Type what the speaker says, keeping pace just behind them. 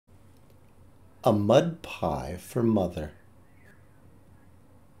A mud pie for Mother.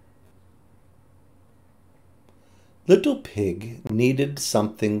 Little Pig needed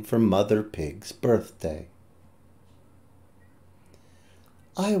something for Mother Pig's birthday.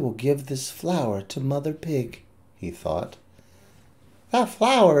 I will give this flower to Mother Pig, he thought. That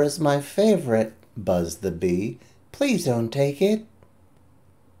flower is my favorite, buzzed the bee. Please don't take it.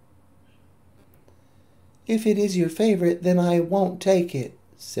 If it is your favorite, then I won't take it,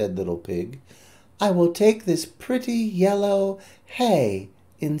 said Little Pig. I will take this pretty yellow hay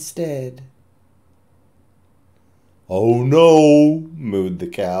instead. Oh no, mooed the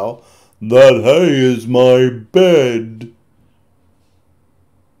cow. That hay is my bed.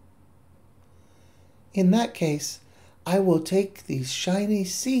 In that case, I will take these shiny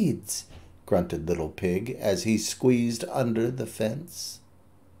seeds, grunted Little Pig as he squeezed under the fence.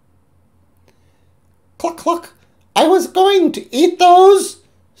 Cluck, cluck! I was going to eat those,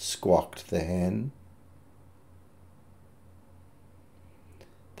 squawked the hen.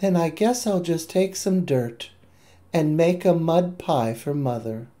 Then I guess I'll just take some dirt and make a mud pie for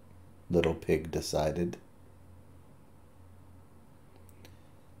Mother, Little Pig decided.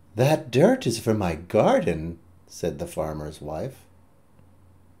 That dirt is for my garden, said the farmer's wife.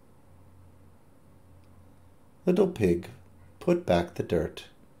 Little Pig put back the dirt.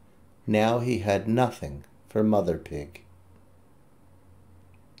 Now he had nothing for Mother Pig.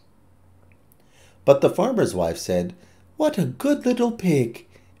 But the farmer's wife said, "What a good little pig!"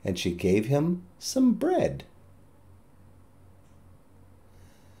 and she gave him some bread.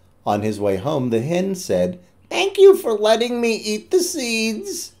 On his way home, the hen said, "Thank you for letting me eat the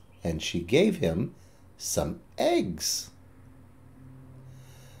seeds," and she gave him some eggs.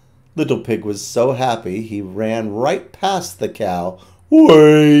 Little Pig was so happy he ran right past the cow.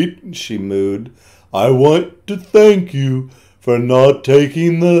 Wait, she mooed. I want to thank you for not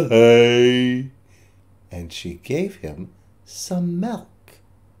taking the hay. And she gave him some milk.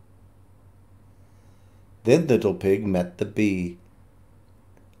 Then Little Pig met the bee.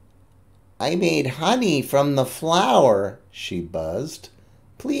 I made honey from the flower, she buzzed.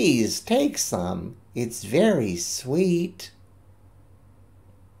 Please take some. It's very sweet.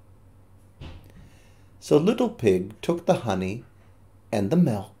 So Little Pig took the honey and the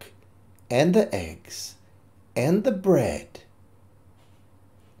milk and the eggs and the bread,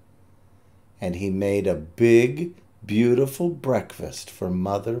 and he made a big, beautiful breakfast for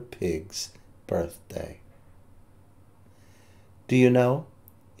Mother Pig's birthday. Do you know,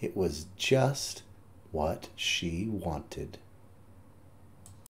 it was just what she wanted.